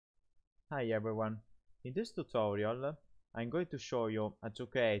Hi everyone, in this tutorial I'm going to show you how to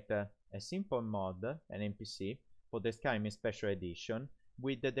create a simple mod, an NPC, for the Skyrim Special Edition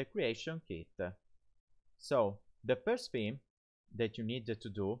with the creation kit. So, the first thing that you need to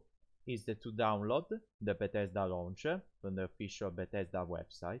do is to download the Bethesda launcher from the official Bethesda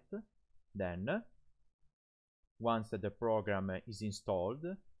website. Then, once the program is installed,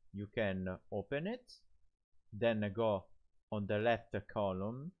 you can open it, then go on the left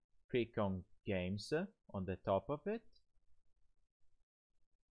column, click on games on the top of it,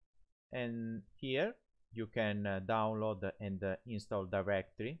 and here you can download and install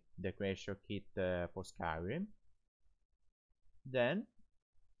directly the creation kit for Skyrim. Then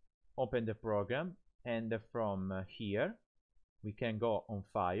open the program, and from here we can go on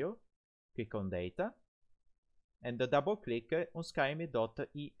file, click on data, and double click on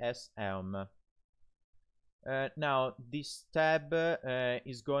skyrim.esm. Now this tab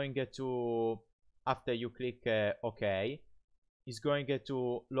is going to, after you click OK, is going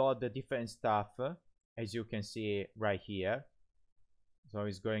to load the different stuff, as you can see right here. So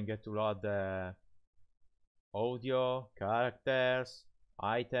it's going to load audio, characters,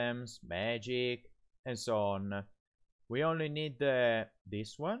 items, magic, and so on. We only need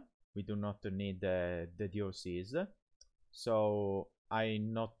this one. We do not need the DLCs. So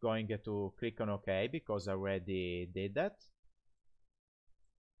I'm not going to click on OK because I already did that.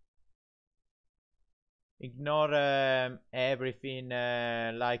 Ignore everything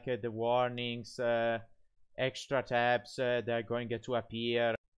like the warnings, extra tabs that are going to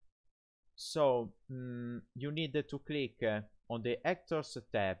appear. So you need to click on the Actors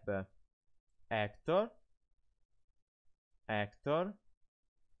tab. Actor,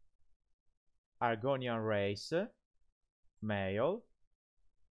 Argonian race, male,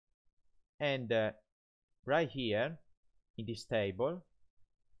 and right here in this table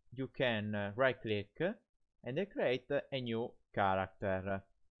you can right click and create a new character.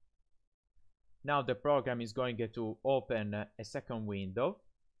 Now the program is going to open a second window,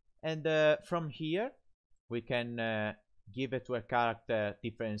 and from here we can give it to a character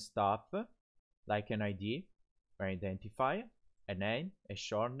different stuff like an ID, an identifier, a name, a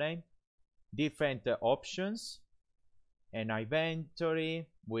short name, different options, an inventory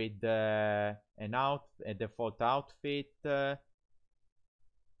with a default outfit,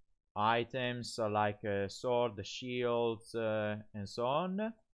 items like sword, shields, and so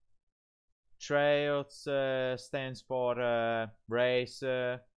on. Trails stands for race,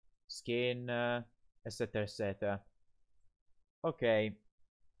 skin, etc, etc. Okay,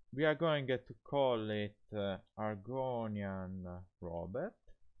 we are going to call it Argonian Robert,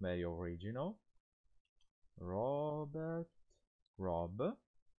 very original. Robert Rob,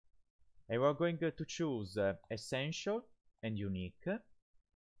 and we're going to choose essential and unique.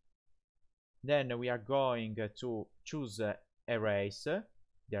 Then we are going to choose a race, the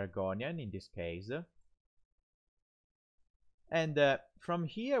Argonian in this case, and from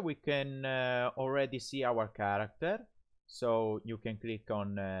here we can already see our character. So you can click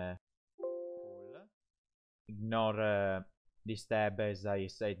on full. Ignore this tab, as I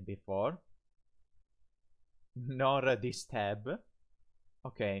said before. Ignore this tab.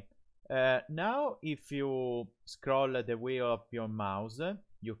 Okay, now if you scroll the wheel of your mouse,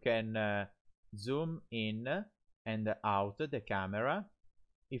 you can zoom in and out the camera.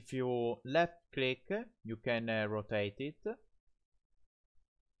 If you left click, you can rotate it,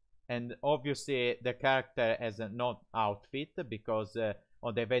 and obviously the character has no outfit because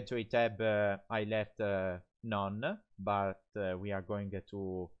on the inventory tab I left none, but we are going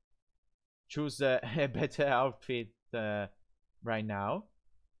to choose a better outfit right now.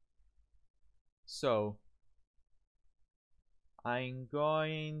 So I'm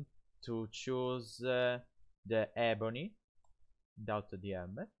going to choose the ebony without the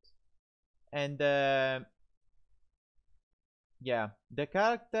helmet, and yeah, the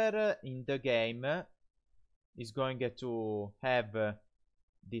character in the game is going to have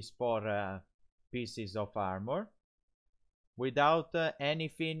these 4 pieces of armor without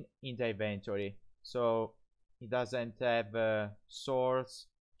anything in the inventory. So it doesn't have swords,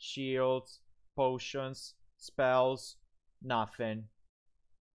 shields, potions, spells, nothing.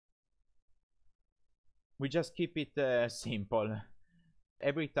 We just keep it simple.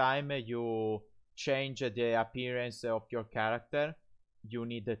 Every time you change the appearance of your character, you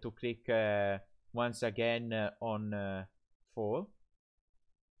need to click once again on full.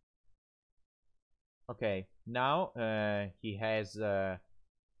 Okay, now he has the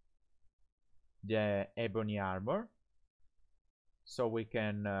ebony armor, so we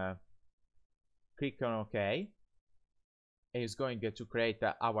can click on OK. is going to create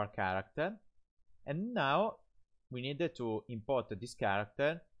our character, and now we need to import this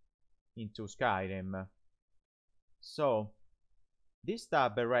character into Skyrim. So this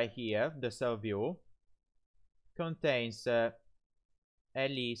tab right here, the self view, contains a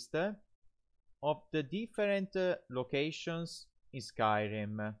list of the different locations in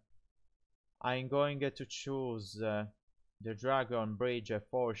Skyrim. I'm going to choose the Dragon Bridge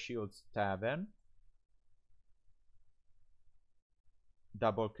 4 Shields Tavern.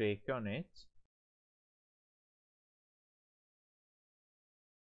 Double click on it.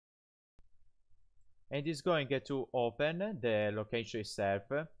 And it's going to open the location itself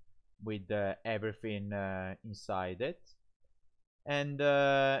with everything inside it. And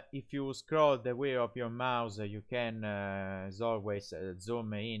if you scroll the wheel of your mouse, you can as always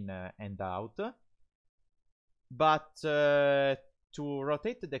zoom in and out. But to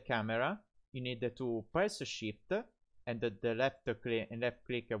rotate the camera, you need to press shift and the left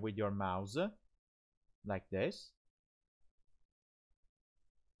click with your mouse, like this.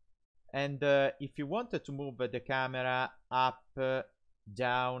 And if you wanted to move the camera up,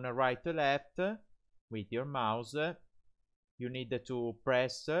 down, right, left with your mouse, you need to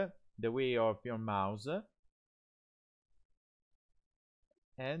press the wheel of your mouse,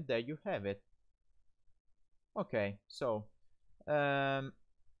 and there you have it. Okay, so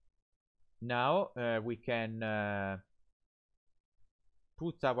now we can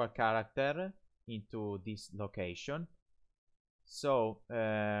put our character into this location. So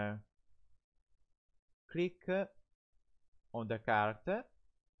click on the character,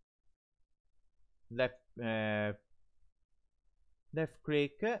 left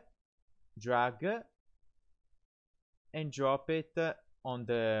click, drag and drop it on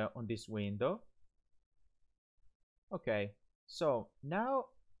this window. Okay, so now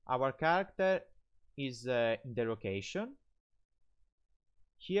our character is in the location.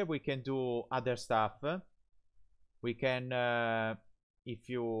 Here we can do other stuff. We can if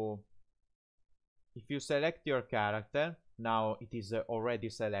you select your character, now it is already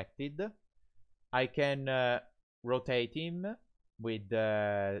selected, I can rotate him with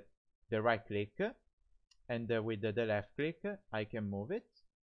the right click, and with the left click I can move it.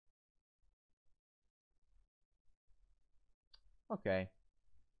 Okay,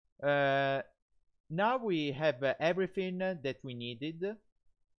 now we have everything that we needed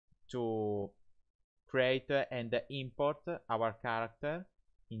to create and import our character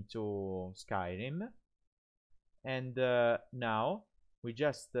into Skyrim. And now we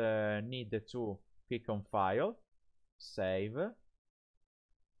just need to click on File, Save,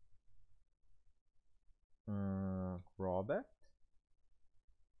 Robert.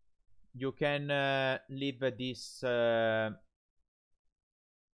 You can leave this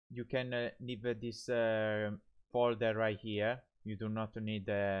folder right here. You do not need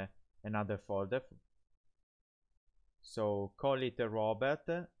another folder. So call it Robert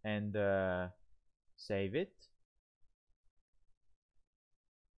and save it.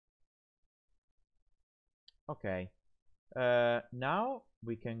 Okay, now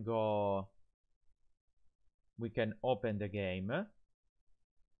we can open the game.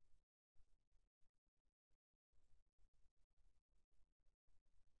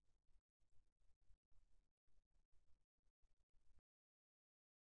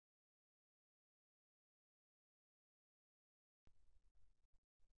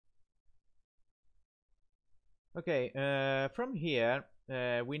 Okay, from here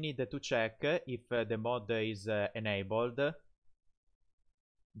we need to check if the mod is enabled,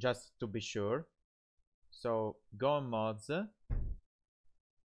 just to be sure. So go on mods,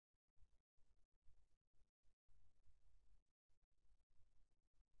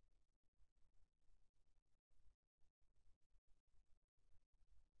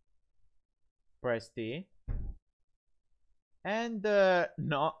 press T, and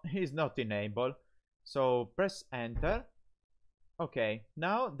no, it's not enabled. So press enter. Okay,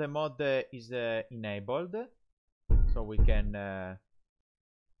 now the mod is enabled, so we can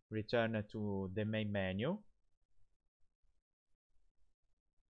return to the main menu.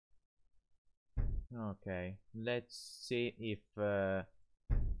 Okay, let's see if the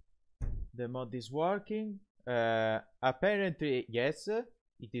mod is working. Apparently yes,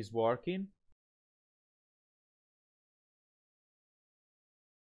 it is working.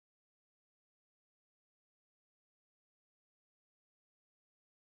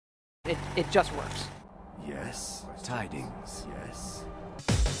 It just works. Yes. Tidings. Yes.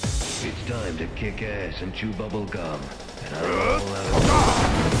 It's time to kick ass and chew bubble gum. And I'm all out of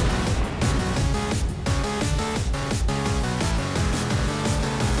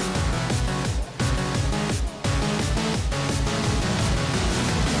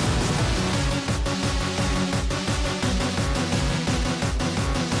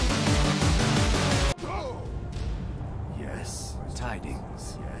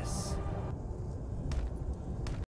Tidings, yes.